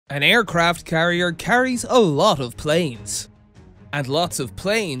An aircraft carrier carries a lot of planes. And lots of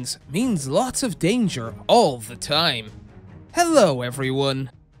planes means lots of danger all the time. Hello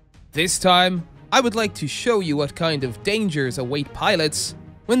everyone. This time, I would like to show you what kind of dangers await pilots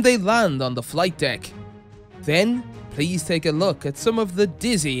when they land on the flight deck. Then, please take a look at some of the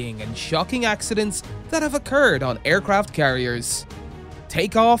dizzying and shocking accidents that have occurred on aircraft carriers.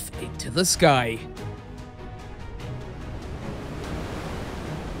 Take off into the sky.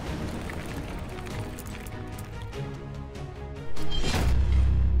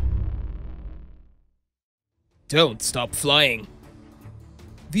 Don't stop flying.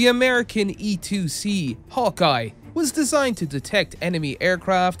 The American E-2C Hawkeye was designed to detect enemy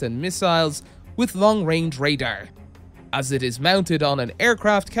aircraft and missiles with long-range radar. As it is mounted on an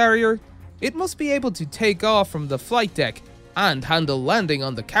aircraft carrier, it must be able to take off from the flight deck and handle landing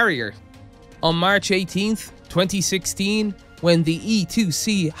on the carrier. On March 18th, 2016, when the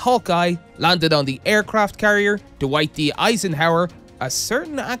E-2C Hawkeye landed on the aircraft carrier Dwight D. Eisenhower, a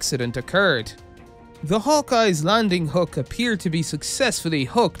certain accident occurred. The Hawkeye's landing hook appeared to be successfully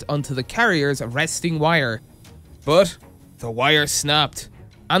hooked onto the carrier's arresting wire. But the wire snapped,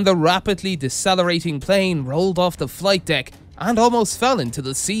 and the rapidly decelerating plane rolled off the flight deck and almost fell into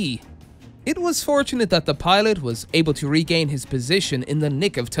the sea. It was fortunate that the pilot was able to regain his position in the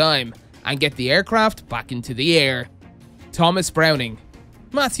nick of time and get the aircraft back into the air. Thomas Browning,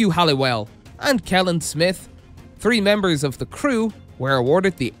 Matthew Halliwell, and Kellen Smith, 3 members of the crew, were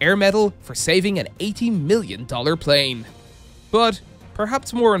awarded the Air Medal for saving an $80 million plane. But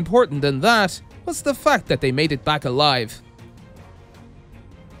perhaps more important than that was the fact that they made it back alive.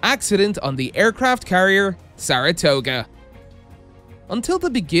 Accident on the aircraft carrier Saratoga. Until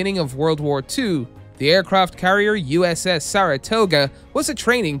the beginning of World War II, the aircraft carrier USS Saratoga was a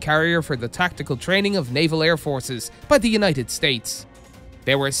training carrier for the tactical training of naval air forces by the United States.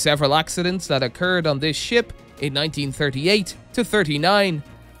 There were several accidents that occurred on this ship in 1938 to 39,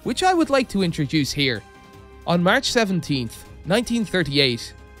 which I would like to introduce here. On March 17th,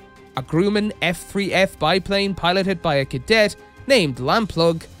 1938, a Grumman F-3F biplane piloted by a cadet named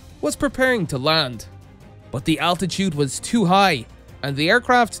Lamplugh was preparing to land. But the altitude was too high, and the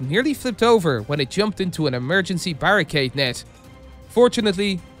aircraft nearly flipped over when it jumped into an emergency barricade net.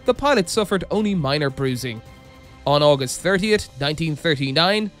 Fortunately, the pilot suffered only minor bruising. On August 30th,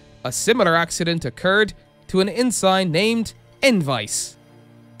 1939, a similar accident occurred to an ensign named Envice.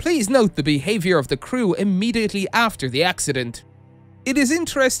 Please note the behavior of the crew immediately after the accident. It is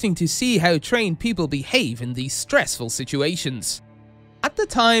interesting to see how trained people behave in these stressful situations. At the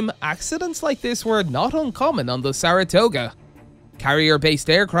time, accidents like this were not uncommon on the Saratoga. Carrier-based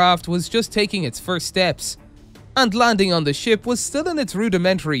aircraft was just taking its first steps, and landing on the ship was still in its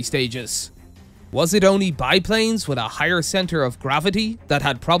rudimentary stages. Was it only biplanes with a higher center of gravity that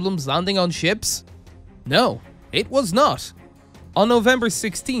had problems landing on ships? No, it was not. On November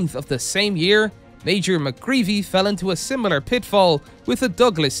 16th of the same year, Major McGreevy fell into a similar pitfall with a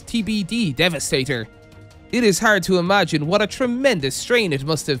Douglas TBD Devastator. It is hard to imagine what a tremendous strain it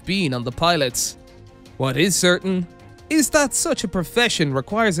must have been on the pilots. What is certain is that such a profession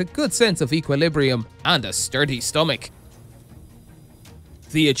requires a good sense of equilibrium and a sturdy stomach.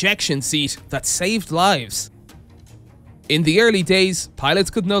 The ejection seat that saved lives. In the early days, pilots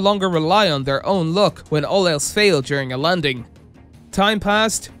could no longer rely on their own luck when all else failed during a landing. Time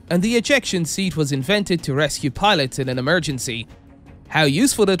passed, and the ejection seat was invented to rescue pilots in an emergency. How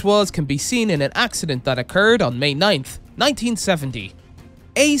useful it was can be seen in an accident that occurred on May 9th, 1970.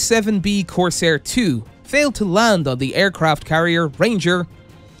 A-7B Corsair II failed to land on the aircraft carrier Ranger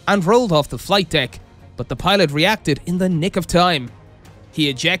and rolled off the flight deck, but the pilot reacted in the nick of time. He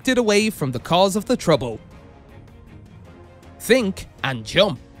ejected away from the cause of the trouble. Think and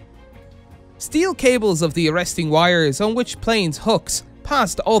jump. Steel cables of the arresting wires on which planes hooks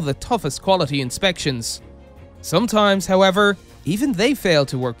passed all the toughest quality inspections. Sometimes, however, even they failed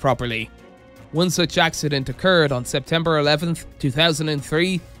to work properly. One such accident occurred on September 11th,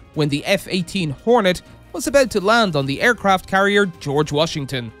 2003, when the F-18 Hornet was about to land on the aircraft carrier George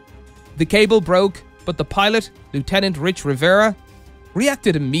Washington. The cable broke, but the pilot, Lieutenant Rich Rivera,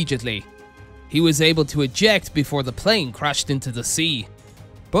 reacted immediately. He was able to eject before the plane crashed into the sea.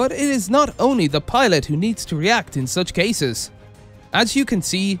 But it is not only the pilot who needs to react in such cases. As you can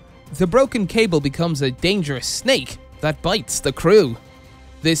see, the broken cable becomes a dangerous snake that bites the crew.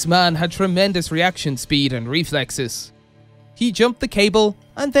 This man had tremendous reaction speed and reflexes. He jumped the cable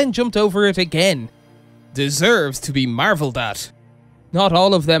and then jumped over it again. Deserves to be marveled at. Not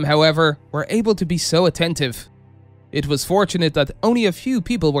all of them, however, were able to be so attentive. It was fortunate that only a few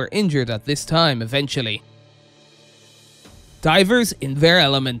people were injured at this time eventually. Divers in their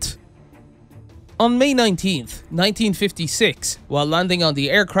element. On May 19th, 1956, while landing on the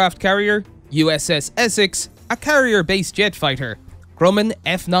aircraft carrier USS Essex, a carrier-based jet fighter, Grumman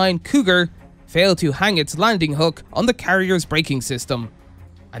F-9 Cougar, failed to hang its landing hook on the carrier's braking system,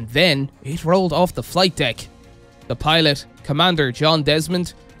 and then it rolled off the flight deck. The pilot, Commander John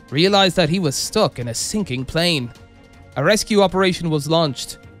Desmond, realized that he was stuck in a sinking plane. A rescue operation was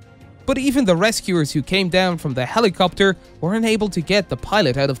launched, but even the rescuers who came down from the helicopter were unable to get the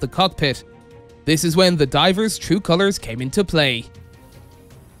pilot out of the cockpit. This is when the diver's true colors came into play.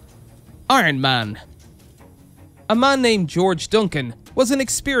 Iron Man. A man named George Duncan was an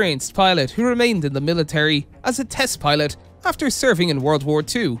experienced pilot who remained in the military as a test pilot after serving in World War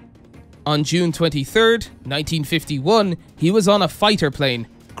II. On June 23, 1951, he was on a fighter plane,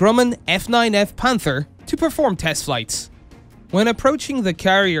 Grumman F-9F Panther, to perform test flights. When approaching the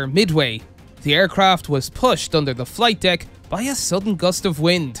carrier midway, the aircraft was pushed under the flight deck by a sudden gust of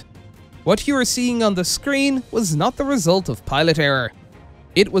wind. What you are seeing on the screen was not the result of pilot error.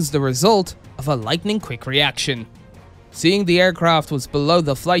 It was the result of a lightning-quick reaction. Seeing the aircraft was below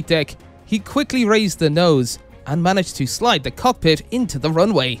the flight deck, he quickly raised the nose and managed to slide the cockpit into the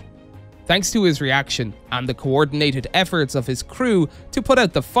runway. Thanks to his reaction and the coordinated efforts of his crew to put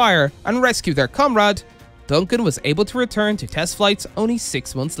out the fire and rescue their comrade, Duncan was able to return to test flights only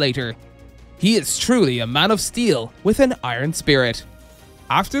 6 months later. He is truly a man of steel with an iron spirit.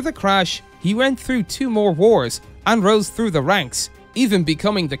 After the crash, he went through 2 more wars and rose through the ranks, even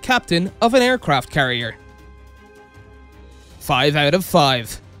becoming the captain of an aircraft carrier. 5 out of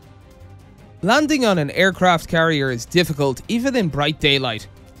 5. Landing on an aircraft carrier is difficult even in bright daylight,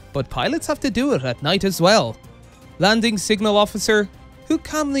 but pilots have to do it at night as well. Landing signal officer, who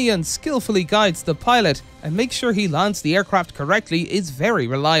calmly and skillfully guides the pilot and makes sure he lands the aircraft correctly, is very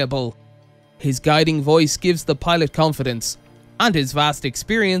reliable. His guiding voice gives the pilot confidence, and his vast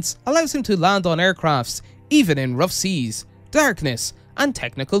experience allows him to land on aircrafts even in rough seas, darkness, and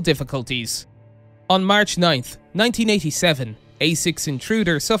technical difficulties. On March 9th, 1987, A6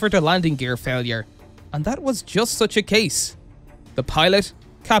 Intruder suffered a landing gear failure, and that was just such a case. The pilot,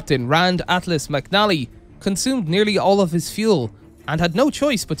 Captain Rand Atlas McNally, consumed nearly all of his fuel and had no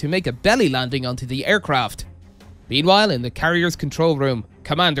choice but to make a belly landing onto the aircraft. Meanwhile, in the carrier's control room,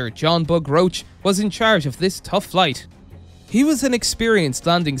 Commander John Bug Roach was in charge of this tough flight. He was an experienced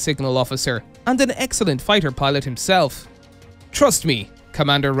landing signal officer and an excellent fighter pilot himself. "Trust me,"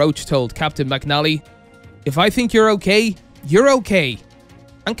 Commander Roach told Captain McNally. "If I think you're okay, you're okay."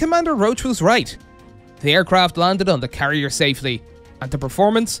 And Commander Roach was right. The aircraft landed on the carrier safely, and the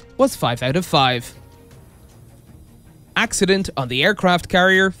performance was 5 out of 5. Accident on the aircraft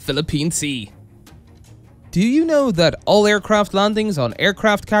carrier Philippine Sea. Do you know that all aircraft landings on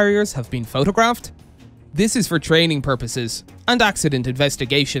aircraft carriers have been photographed? This is for training purposes and accident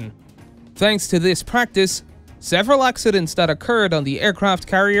investigation. Thanks to this practice, several accidents that occurred on the aircraft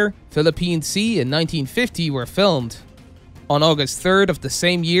carrier Philippine Sea in 1950 were filmed. On August 3rd of the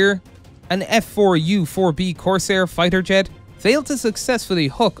same year, an F-4U-4B Corsair fighter jet failed to successfully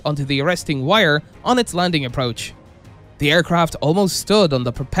hook onto the arresting wire on its landing approach. The aircraft almost stood on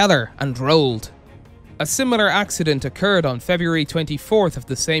the propeller and rolled. A similar accident occurred on February 24th of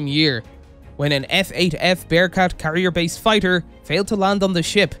the same year, when an F-8F Bearcat carrier-based fighter failed to land on the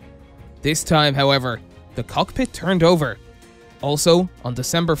ship. This time, however, the cockpit turned over. Also, on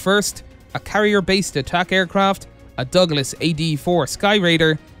December 1st, a carrier-based attack aircraft, a Douglas AD-4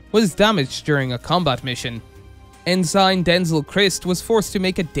 Skyraider, was damaged during a combat mission. Ensign Denzel Christ was forced to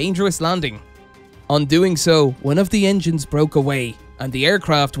make a dangerous landing. On doing so, one of the engines broke away, and the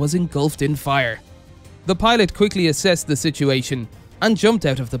aircraft was engulfed in fire. The pilot quickly assessed the situation and jumped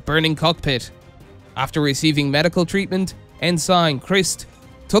out of the burning cockpit. After receiving medical treatment, Ensign Christ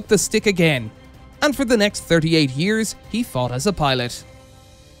took the stick again, and for the next 38 years, he fought as a pilot.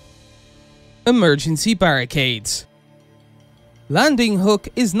 Emergency barricades. Landing hook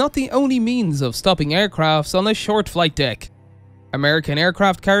is not the only means of stopping aircrafts on a short flight deck. American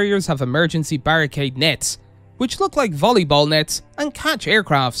aircraft carriers have emergency barricade nets, which look like volleyball nets and catch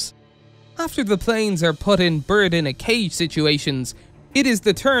aircrafts. After the planes are put in bird-in-a-cage situations, it is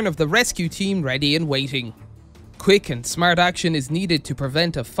the turn of the rescue team ready and waiting. Quick and smart action is needed to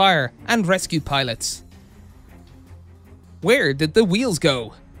prevent a fire and rescue pilots. Where did the wheels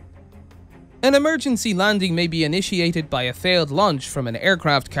go? An emergency landing may be initiated by a failed launch from an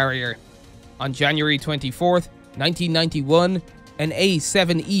aircraft carrier. On January 24th, 1991, an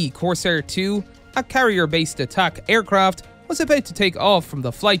A-7E Corsair II, a carrier-based attack aircraft, was about to take off from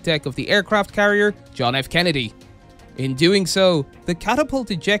the flight deck of the aircraft carrier John F. Kennedy. In doing so, the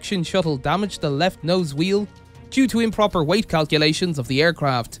catapult ejection shuttle damaged the left nose wheel, due to improper weight calculations of the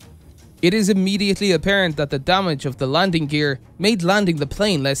aircraft. It is immediately apparent that the damage of the landing gear made landing the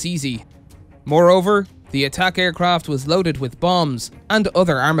plane less easy. Moreover, the attack aircraft was loaded with bombs and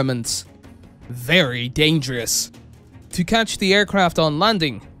other armaments. Very dangerous. To catch the aircraft on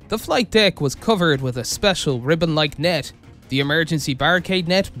landing, the flight deck was covered with a special ribbon-like net, the emergency barricade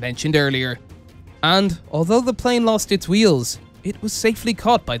net mentioned earlier. And although the plane lost its wheels, it was safely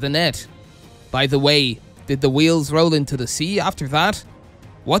caught by the net. By the way, did the wheels roll into the sea after that?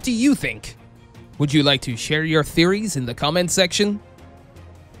 What do you think? Would you like to share your theories in the comment section?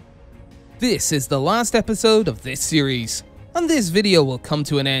 This is the last episode of this series, and this video will come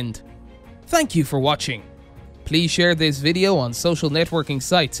to an end. Thank you for watching. Please share this video on social networking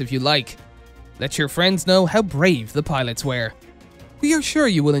sites if you like. Let your friends know how brave the pilots were. We are sure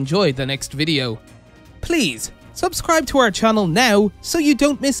you will enjoy the next video. Please, subscribe to our channel now so you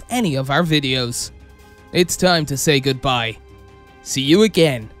don't miss any of our videos. It's time to say goodbye. See you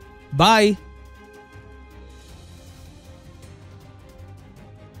again. Bye.